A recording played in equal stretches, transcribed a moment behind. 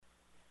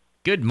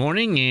Good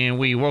morning, and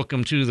we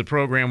welcome to the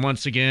program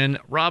once again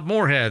Rob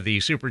Moorhead, the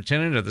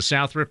superintendent of the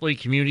South Ripley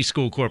Community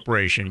School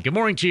Corporation. Good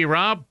morning to you,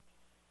 Rob.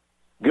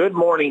 Good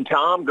morning,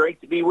 Tom.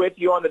 Great to be with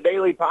you on the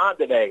Daily Pod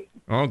today.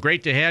 Well,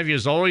 great to have you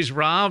as always,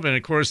 Rob. And,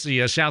 of course,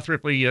 the South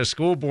Ripley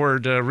School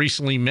Board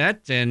recently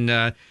met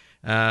and,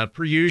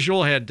 per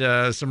usual, had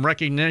some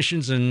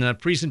recognitions and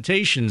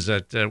presentations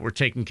that were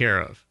taken care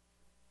of.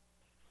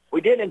 We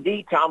did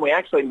indeed, Tom. We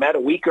actually met a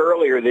week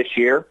earlier this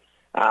year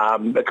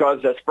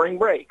because of spring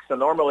break. So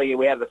normally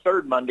we have the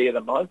third Monday of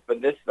the month,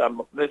 but this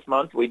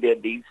month we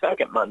did the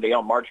second Monday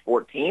on March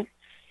 14th.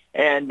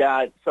 And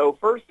so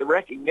first the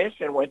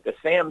recognition went to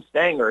Sam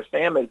Stanger.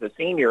 Sam is a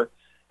senior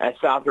at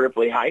South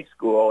Ripley High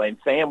School, and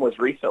Sam was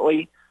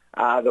recently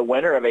the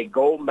winner of a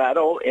gold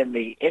medal in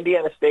the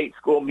Indiana State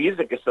School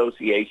Music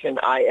Association,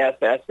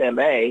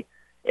 ISSMA,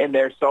 in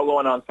their solo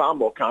and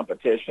ensemble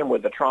competition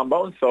with the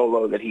trombone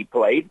solo that he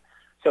played.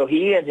 So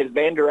he and his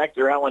band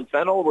director, Ellen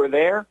Fennell, were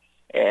there,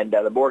 and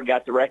the board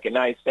got to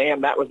recognize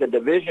Sam. That was a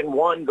Division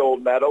I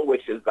gold medal,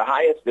 which is the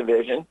highest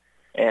division.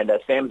 And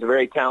Sam's a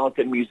very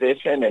talented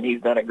musician, and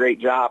he's done a great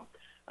job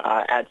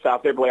at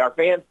South Ripley. Our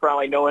fans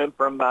probably know him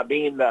from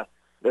being the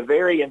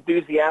very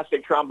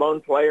enthusiastic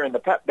trombone player in the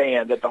pep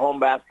band at the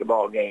home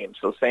basketball game.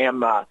 So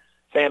Sam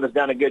has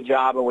done a good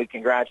job, and we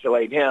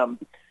congratulate him.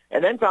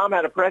 And then Tom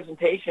had a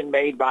presentation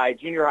made by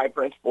junior high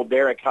principal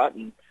Derek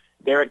Hutton.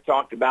 Derek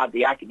talked about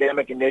the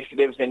academic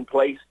initiatives in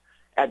place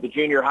at the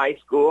junior high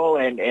school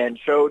and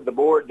showed the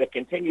board the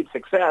continued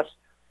success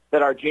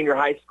that our junior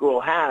high school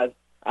has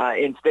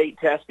in state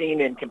testing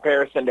in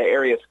comparison to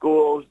area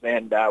schools.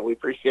 And we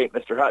appreciate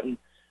Mr. Hutton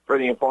for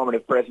the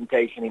informative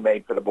presentation he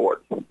made for the board.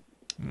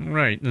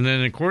 Right. And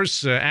then, of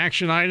course,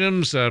 action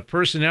items,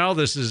 personnel.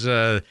 This is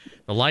the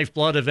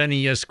lifeblood of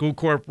any school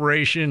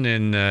corporation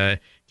and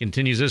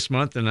continues this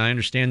month. And I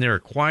understand there are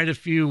quite a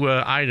few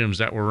items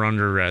that were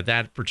under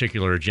that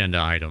particular agenda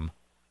item.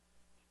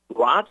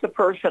 Lots of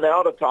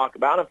personnel to talk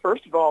about. And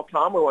first of all,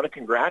 Tom, we want to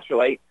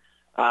congratulate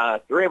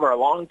three of our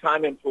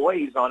longtime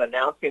employees on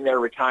announcing their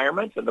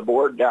retirements, and the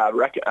board,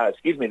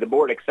 the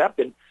board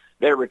accepted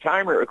their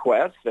retirement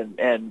requests.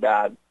 And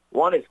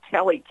one is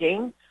Kelly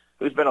King,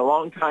 who's been a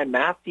longtime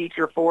math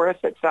teacher for us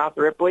at South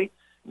Ripley.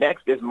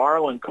 Next is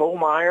Marlon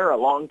Kohlmeyer, a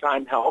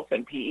longtime health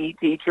and PE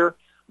teacher.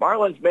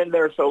 Marlon's been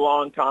there so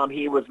long, Tom,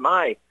 he was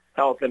my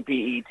health and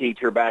PE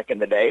teacher back in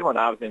the day when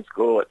I was in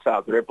school at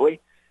South Ripley.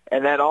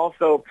 And then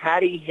also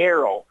Patty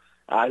Harrell,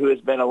 who has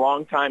been a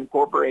longtime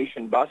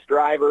corporation bus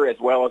driver as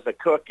well as a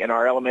cook in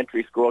our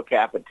elementary school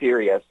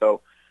cafeteria. So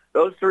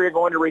those three are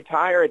going to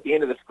retire at the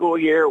end of the school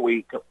year.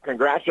 We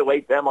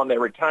congratulate them on their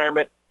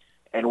retirement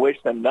and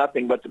wish them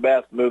nothing but the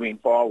best moving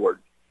forward.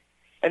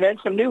 And then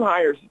some new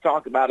hires to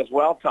talk about as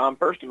well, Tom.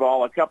 First of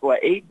all, a couple of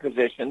aide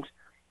positions.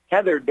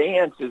 Heather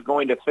Dance is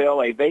going to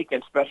fill a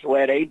vacant special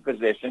ed aide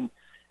position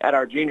at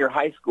our junior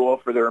high school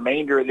for the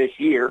remainder of this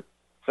year.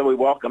 So we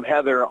welcome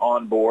Heather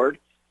on board.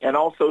 And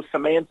also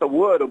Samantha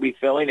Wood will be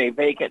filling a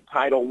vacant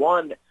Title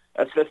I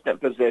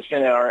assistant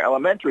position at our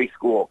elementary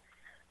school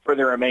for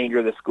the remainder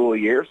of the school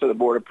year. So the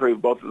board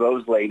approved both of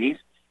those ladies.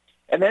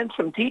 And then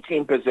some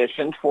teaching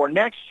positions for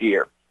next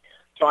year.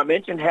 So I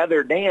mentioned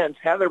Heather Dance.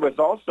 Heather was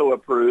also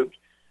approved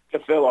to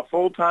fill a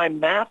full-time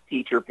math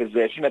teacher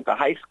position at the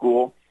high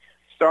school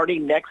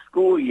starting next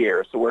school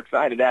year. So we're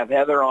excited to have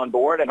Heather on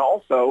board. And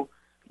also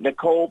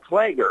Nicole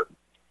Plager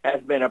has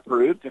been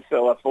approved to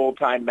fill a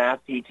full-time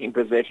math teaching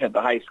position at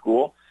the high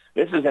school.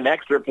 This is an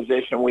extra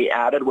position we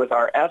added with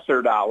our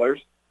ESSER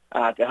dollars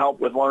to help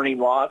with learning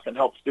loss and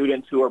help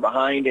students who are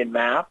behind in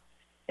math.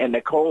 And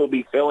Nicole will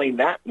be filling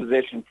that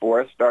position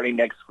for us starting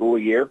next school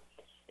year.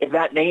 If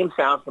that name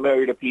sounds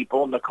familiar to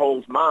people,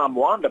 Nicole's mom,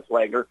 Wanda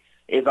Plager,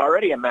 is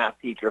already a math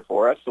teacher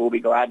for us, so we'll be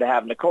glad to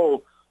have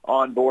Nicole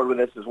on board with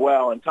us as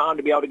well. And Tom,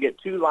 to be able to get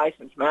two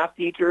licensed math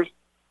teachers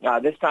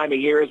this time of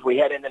year as we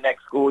head into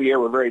next school year,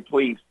 we're very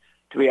pleased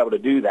to be able to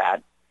do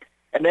that.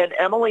 And then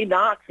Emily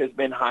Knox has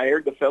been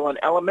hired to fill an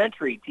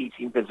elementary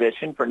teaching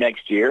position for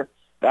next year.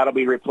 That'll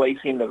be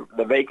replacing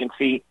the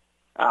vacancy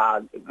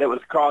that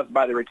was caused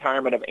by the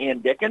retirement of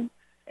Ann Dicken.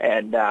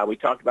 And we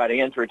talked about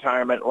Ann's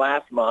retirement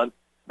last month.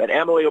 But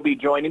Emily will be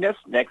joining us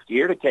next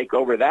year to take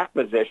over that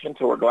position,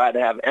 so we're glad to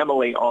have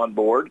Emily on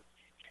board.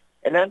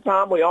 And then,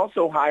 Tom, we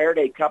also hired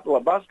a couple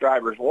of bus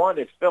drivers. One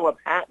is Philip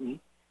Hatton.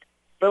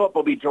 Philip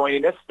will be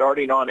joining us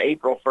starting on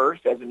April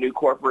 1st as a new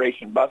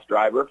corporation bus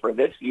driver for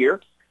this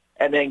year.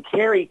 And then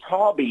Carrie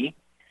Talby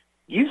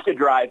used to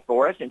drive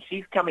for us, and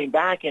she's coming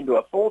back into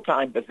a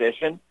full-time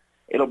position.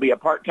 It'll be a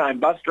part-time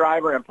bus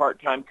driver and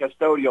part-time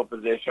custodial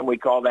position. We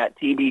call that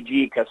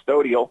TBG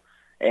custodial.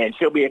 And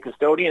she'll be a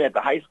custodian at the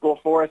high school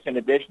for us in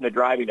addition to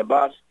driving a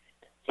bus.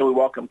 So we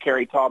welcome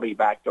Carrie Talby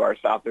back to our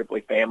South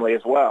Ripley family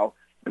as well.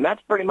 And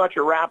that's pretty much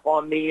a wrap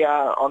on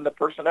the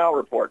personnel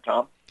report,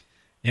 Tom.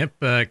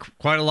 Yep,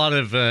 quite a lot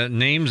of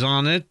names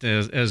on it,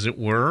 as it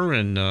were,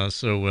 and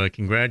so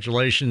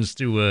congratulations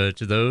to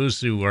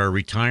those who are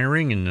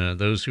retiring and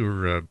those who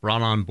are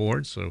brought on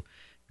board. So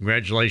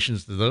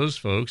congratulations to those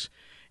folks.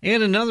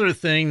 And another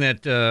thing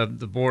that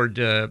the board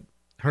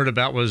heard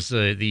about was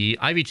the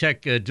Ivy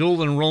Tech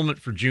dual enrollment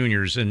for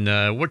juniors.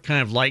 And what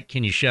kind of light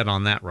can you shed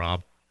on that,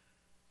 Rob?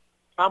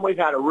 Tom, we've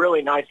had a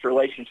really nice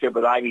relationship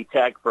with Ivy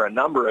Tech for a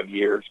number of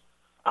years.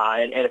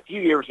 And a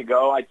few years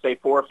ago, I'd say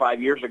 4 or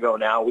 5 years ago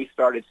now, we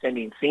started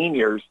sending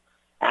seniors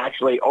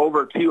actually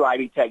over to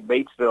Ivy Tech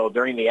Batesville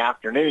during the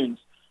afternoons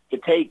to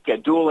take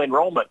dual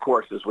enrollment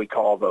courses, we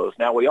call those.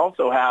 Now, we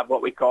also have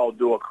what we call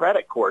dual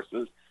credit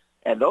courses,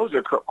 and those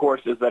are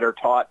courses that are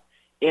taught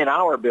in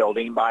our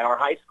building by our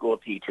high school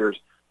teachers.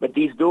 But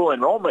these dual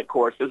enrollment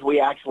courses, we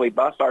actually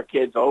bus our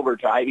kids over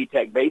to Ivy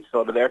Tech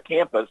Batesville to their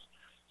campus.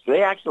 So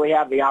they actually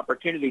have the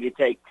opportunity to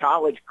take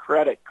college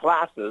credit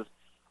classes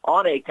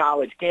on a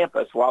college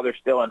campus while they're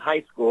still in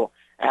high school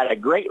at a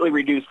greatly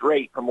reduced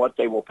rate from what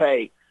they will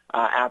pay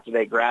after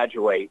they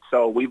graduate.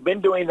 So we've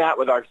been doing that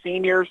with our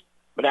seniors,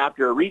 but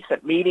after a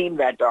recent meeting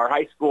that our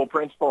high school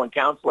principal and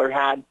counselor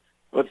had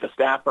with the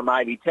staff from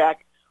Ivy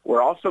Tech,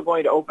 we're also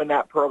going to open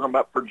that program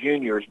up for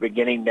juniors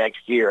beginning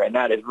next year, and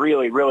that is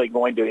really, really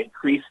going to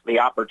increase the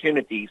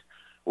opportunities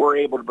we're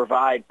able to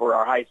provide for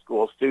our high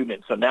school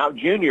students. So now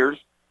juniors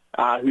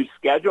whose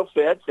schedule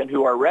fits and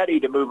who are ready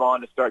to move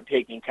on to start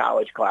taking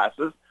college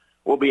classes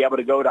will be able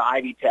to go to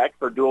Ivy Tech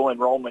for dual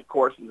enrollment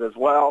courses as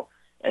well.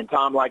 And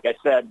Tom, like I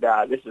said,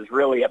 this is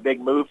really a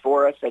big move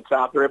for us at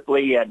South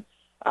Ripley, and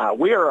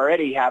we are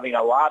already having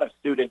a lot of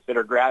students that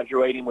are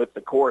graduating with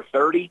the Core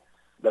 30,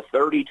 the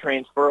 30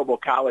 transferable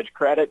college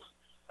credits.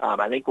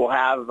 I think we'll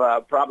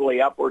have probably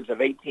upwards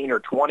of 18 or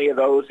 20 of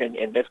those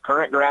in this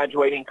current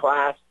graduating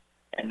class.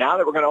 And now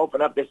that we're going to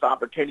open up this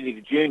opportunity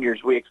to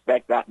juniors, we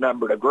expect that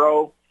number to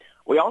grow.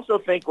 We also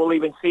think we'll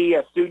even see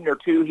a student or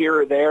two here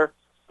or there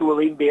who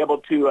will even be able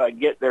to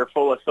get their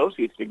full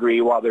associate's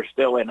degree while they're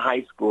still in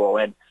high school.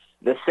 And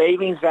the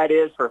savings that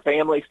is for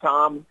families,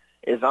 Tom,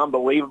 is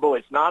unbelievable.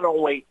 It's not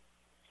only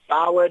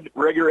solid,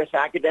 rigorous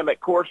academic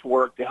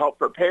coursework to help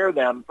prepare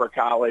them for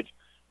college,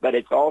 but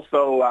it's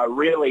also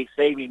really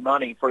saving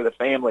money for the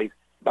families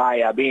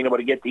by being able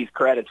to get these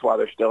credits while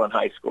they're still in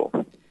high school.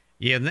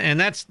 Yeah, and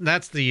that's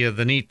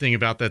the neat thing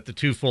about that, the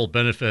twofold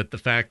benefit, the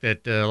fact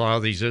that a lot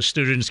of these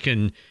students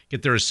can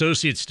get their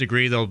associate's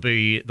degree.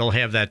 They'll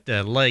have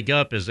that leg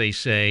up, as they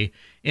say,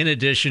 in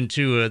addition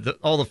to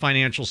all the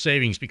financial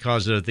savings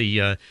because of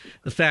the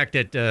fact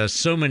that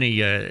so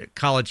many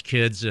college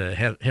kids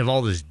have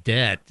all this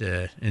debt,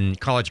 and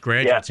college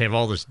graduates have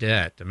all this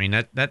debt. I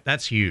mean,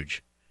 that's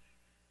huge.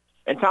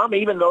 And Tom,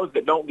 even those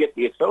that don't get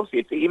the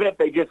associates, even if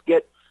they just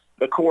get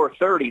the Core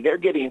 30, they're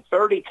getting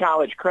 30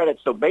 college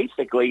credits. So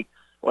basically,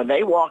 when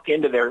they walk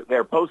into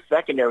their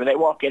post-secondary, when they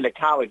walk into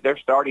college, they're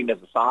starting as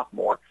a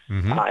sophomore.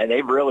 Mm-hmm. And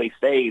they've really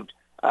saved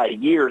a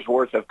year's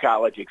worth of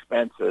college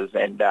expenses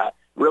and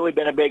really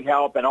been a big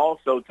help. And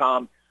also,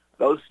 Tom,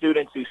 those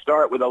students who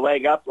start with a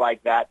leg up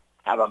like that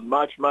have a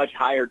much, much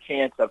higher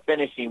chance of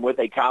finishing with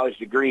a college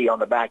degree on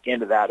the back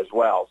end of that as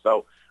well.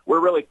 So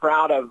we're really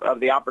proud of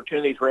the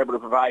opportunities we're able to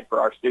provide for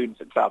our students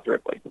at South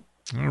Ripley.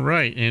 All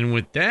right. And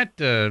with that,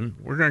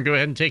 we're going to go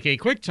ahead and take a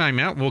quick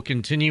timeout. We'll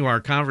continue our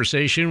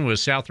conversation with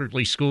South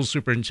Ripley School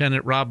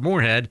Superintendent Rob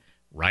Moorhead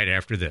right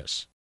after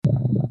this.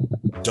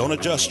 Don't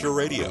adjust your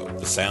radio.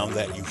 The sound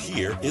that you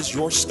hear is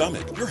your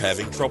stomach. You're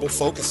having trouble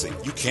focusing.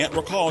 You can't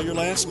recall your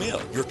last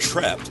meal. You're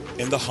trapped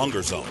in the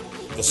hunger zone.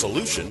 The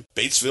solution,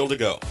 Batesville To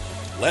Go.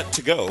 Let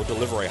To Go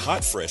deliver a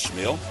hot, fresh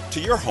meal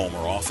to your home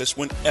or office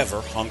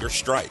whenever hunger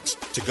strikes.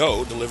 To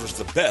Go delivers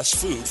the best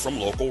food from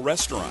local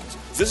restaurants.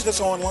 Visit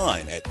us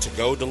online at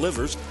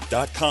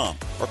togodelivers.com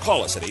or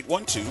call us at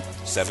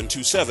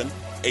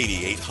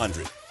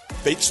 812-727-8800.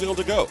 Batesville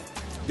To Go.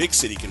 Big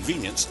city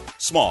convenience,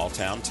 small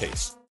town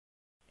taste.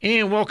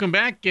 And welcome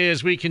back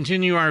as we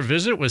continue our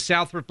visit with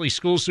South Ripley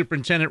School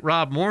Superintendent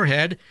Rob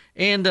Moorhead.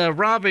 And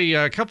Rob,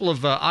 a couple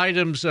of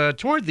items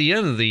toward the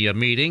end of the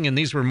meeting, and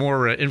these were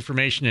more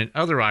information and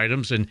other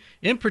items. And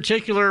in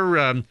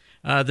particular,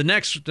 the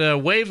next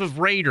wave of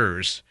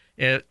Raiders,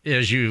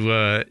 as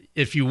you,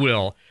 if you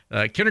will,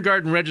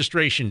 kindergarten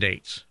registration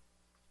dates.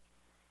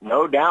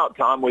 No doubt,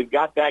 Tom. We've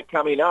got that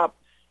coming up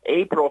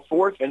April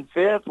 4th and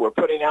 5th. We're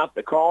putting out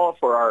the call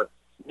for our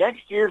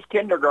next year's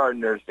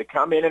kindergartners to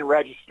come in and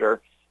register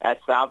at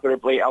South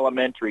Ripley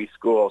Elementary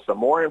School. So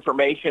more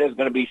information is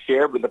going to be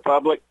shared with the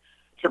public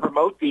to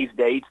promote these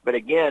dates. But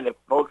again, if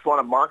folks want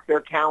to mark their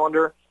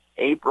calendar,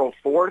 April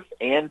 4th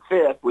and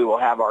 5th, we will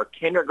have our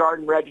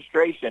kindergarten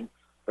registration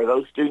for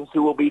those students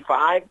who will be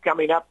 5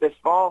 coming up this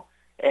fall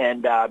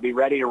and be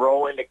ready to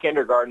roll into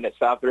kindergarten at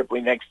South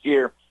Ripley next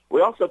year. We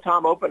also,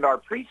 Tom, opened our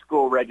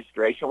preschool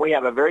registration. We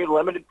have a very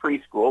limited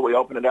preschool. We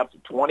opened it up to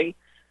 20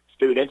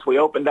 students. We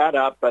opened that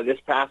up this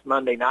past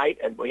Monday night,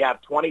 and we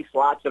have 20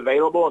 slots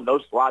available, and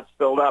those slots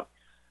filled up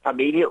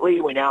immediately.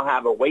 We now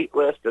have a wait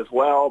list as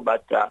well,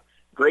 but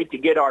great to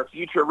get our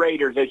future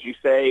Raiders, as you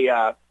say,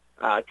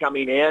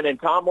 coming in. And,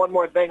 Tom, one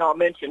more thing I'll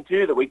mention,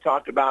 too, that we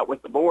talked about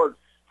with the board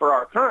for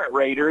our current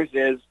Raiders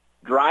is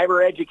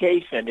driver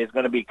education is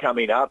going to be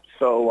coming up.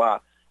 So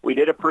we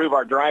did approve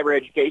our driver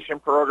education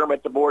program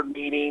at the board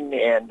meeting,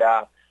 and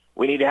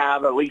We need to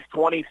have at least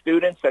 20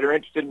 students that are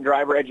interested in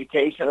driver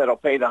education that'll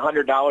pay the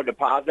 $100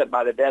 deposit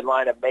by the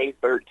deadline of May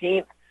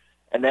 13th,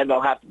 and then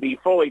they'll have to be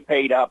fully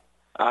paid up.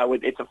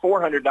 It's a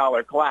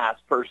 $400 class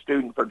per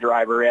student for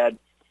driver ed.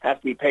 Has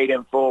to be paid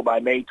in full by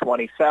May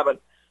 27th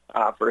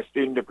for a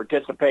student to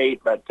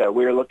participate, but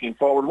we're looking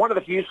forward. One of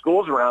the few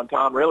schools around,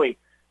 Tom, really,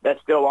 that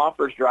still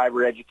offers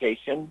driver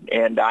education,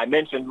 and I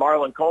mentioned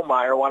Marlon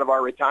Kohlmeyer, one of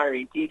our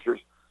retiring teachers.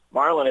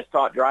 Marlon has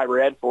taught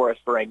driver ed for us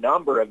for a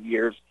number of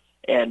years,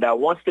 and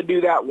wants to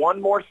do that one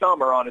more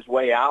summer on his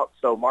way out.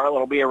 So Marlon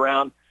will be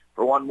around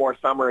for one more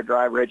summer of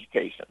driver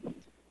education.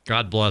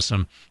 God bless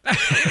him.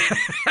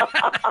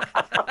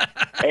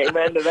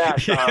 Amen to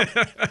that, Tom.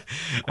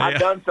 I've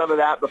done some of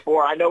that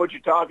before. I know what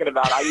you're talking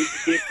about. I used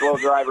to teach slow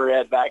driver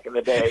ed back in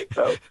the day.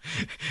 So,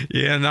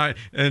 yeah,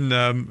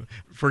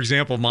 for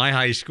example, my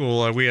high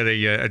school, we had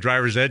a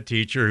driver's ed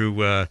teacher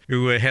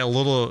who had a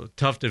little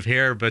tuft of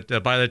hair,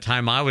 but by the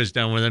time I was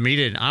done with him,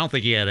 I don't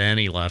think he had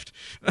any left.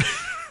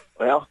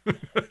 Well,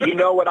 you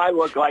know what I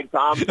look like,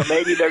 Tom, so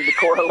maybe there's a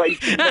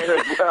correlation there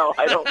as well.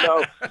 I don't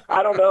know.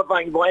 I don't know if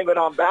I can blame it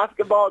on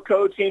basketball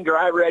coaching,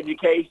 driver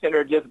education,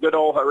 or just good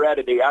old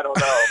heredity. I don't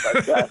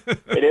know,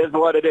 but it is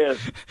what it is.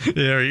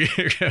 There you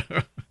go.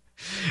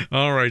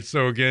 All right.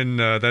 So, again,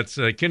 that's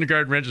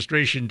kindergarten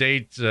registration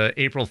dates,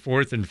 April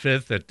 4th and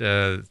 5th at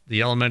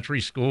the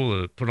elementary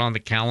school. Put on the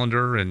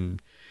calendar.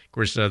 And, of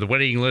course, the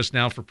waiting list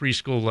now for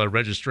preschool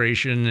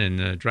registration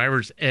and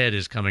driver's ed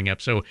is coming up.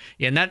 So,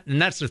 yeah,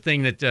 and that's the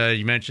thing that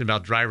you mentioned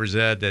about driver's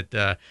ed,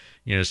 that,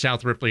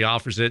 South Ripley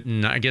offers it.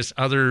 And I guess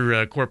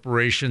other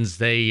corporations,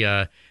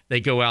 they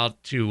go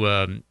out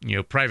to,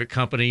 private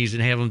companies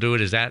and have them do it.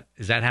 Is that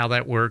how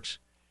that works?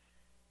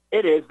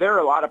 It is. There are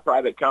a lot of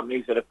private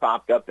companies that have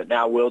popped up that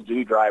now will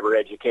do driver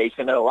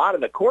education. And a lot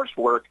of the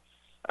coursework,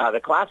 the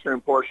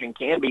classroom portion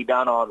can be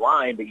done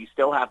online, but you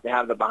still have to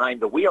have the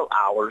behind-the-wheel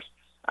hours.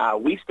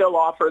 We still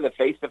offer the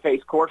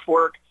face-to-face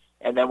coursework,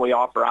 and then we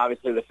offer,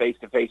 obviously, the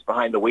face-to-face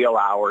behind-the-wheel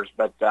hours.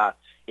 But,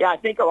 I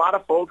think a lot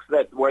of folks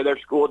that where their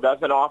school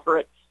doesn't offer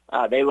it,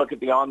 they look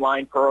at the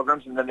online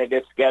programs, and then they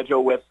just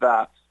schedule with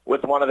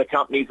one of the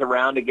companies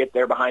around to get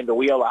their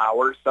behind-the-wheel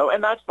hours. So,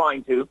 and that's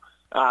fine, too.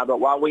 But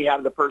while we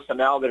have the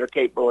personnel that are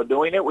capable of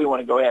doing it, we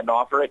want to go ahead and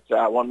offer it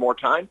one more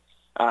time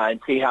and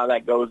see how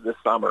that goes this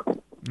summer.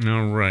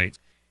 All right.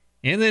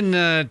 And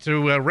then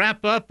to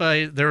wrap up,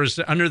 there was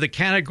under the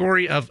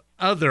category of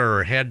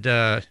other, had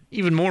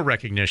even more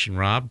recognition,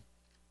 Rob.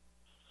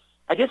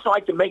 I just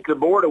like to make the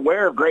board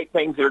aware of great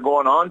things that are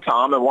going on,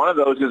 Tom, and one of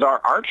those is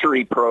our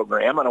archery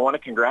program. And I want to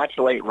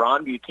congratulate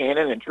Ron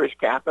Buchanan and Trish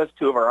Kappas,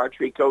 two of our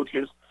archery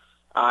coaches,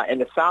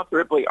 and the South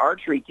Ripley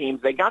archery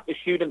teams. They got to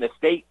shoot in the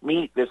state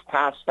meet this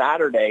past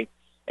Saturday.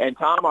 And,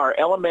 Tom, our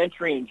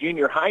elementary and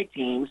junior high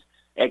teams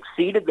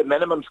exceeded the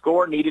minimum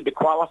score needed to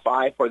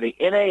qualify for the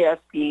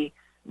NASP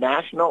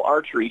National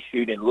Archery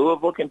Shoot in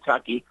Louisville,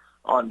 Kentucky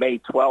on May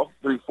 12th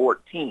through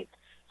 14th.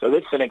 So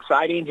this is an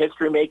exciting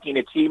history-making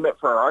achievement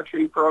for our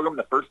archery program,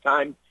 the first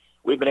time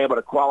we've been able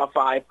to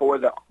qualify for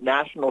the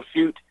national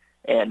shoot,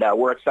 and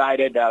we're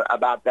excited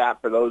about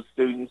that for those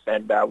students,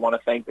 and want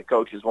to thank the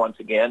coaches once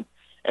again.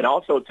 And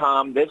also,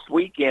 Tom, this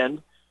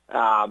weekend,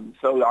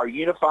 so our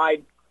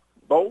unified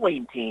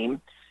bowling team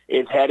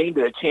is heading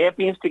to the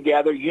Champions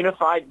Together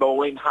Unified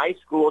Bowling High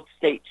School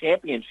State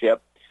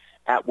Championship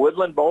at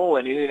Woodland Bowl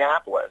in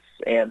Indianapolis.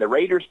 And the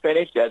Raiders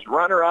finished as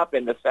runner-up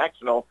in the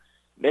sectional,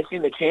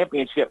 missing the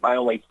championship by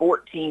only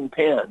 14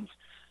 pins.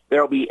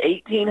 There will be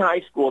 18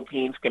 high school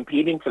teams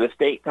competing for the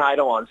state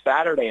title on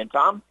Saturday. And,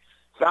 Tom,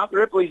 South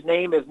Ripley's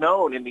name is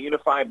known in the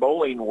unified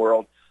bowling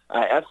world.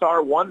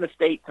 SR won the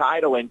state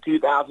title in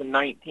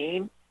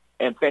 2019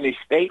 and finished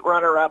state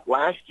runner-up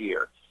last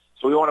year.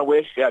 So we want to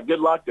wish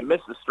good luck to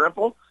Mrs.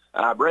 Strimple,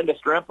 Brenda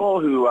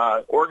Strimple, who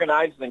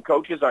organizes and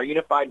coaches our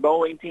unified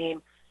bowling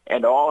team,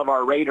 and all of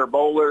our Raider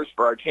bowlers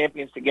for our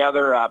Champions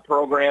Together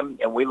program.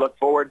 And we look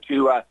forward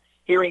to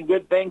hearing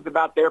good things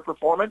about their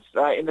performance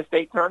in the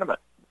state tournament.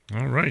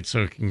 All right,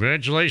 so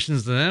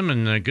congratulations to them,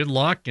 and good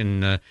luck,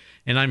 and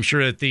I'm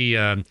sure that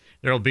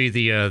there'll be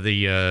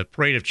the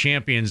parade of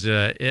champions,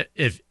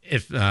 if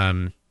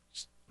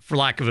for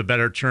lack of a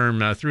better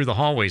term, through the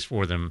hallways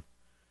for them.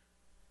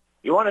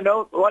 You want to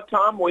know what,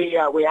 Tom? We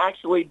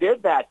actually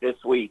did that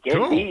this week,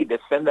 cool. Indeed, to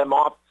send them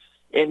off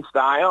in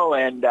style,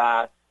 and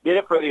did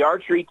it for the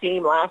archery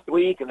team last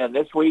week, and then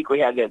this week we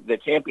had the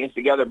Champions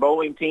Together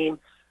bowling team.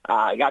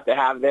 I got to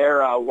have their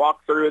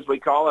walkthrough, as we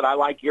call it. I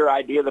like your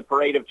idea, the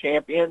Parade of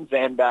Champions,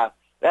 and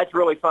that's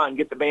really fun.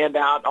 Get the band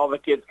out, all the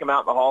kids come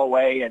out in the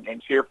hallway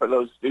and cheer for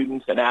those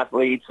students and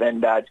athletes,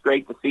 and it's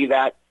great to see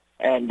that,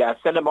 and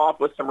send them off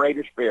with some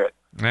Raider spirit.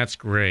 That's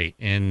great.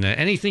 And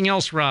anything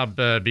else, Rob,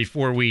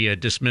 before we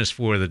dismiss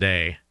for the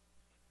day?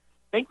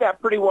 I think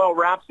that pretty well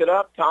wraps it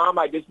up, Tom.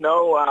 I just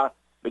know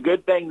the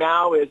good thing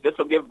now is this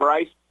will give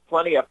Bryce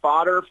plenty of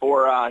fodder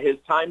for his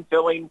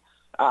time-filling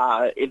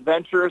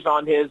adventures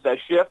on his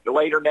shift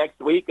later next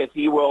week, as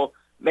he will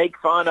make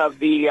fun of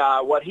the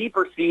what he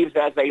perceives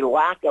as a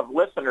lack of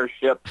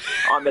listenership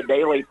on the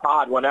Daily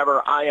Pod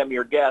whenever I am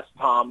your guest,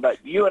 Tom. But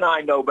you and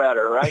I know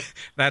better, right?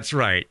 That's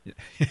right.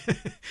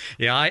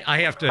 Yeah, I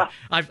have to.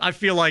 I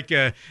feel like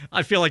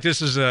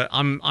this is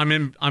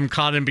I'm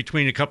caught in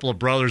between a couple of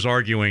brothers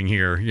arguing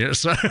here.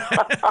 Yes.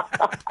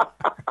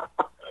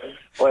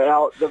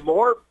 Well, the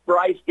more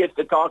Bryce gets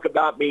to talk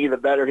about me, the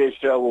better his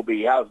show will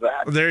be. How's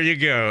that? There you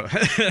go.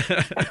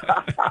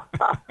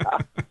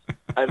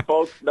 And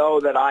folks know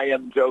that I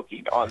am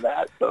joking on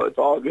that, so it's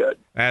all good.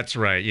 That's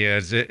right.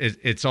 Yeah,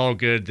 it's all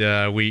good.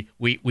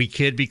 We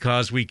kid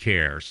because we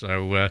care.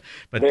 So,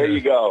 but there you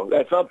go.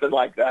 That's something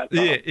like that.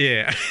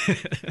 Yeah.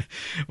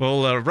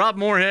 Well, Rob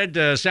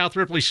Moorhead, South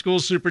Ripley School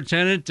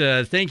Superintendent,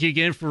 thank you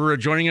again for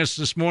joining us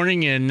this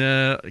morning,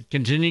 and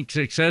continuing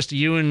success to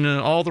you and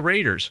all the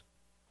Raiders.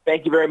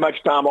 Thank you very much,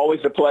 Tom. Always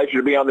a pleasure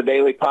to be on the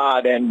Daily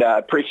Pod, and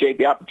appreciate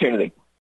the opportunity.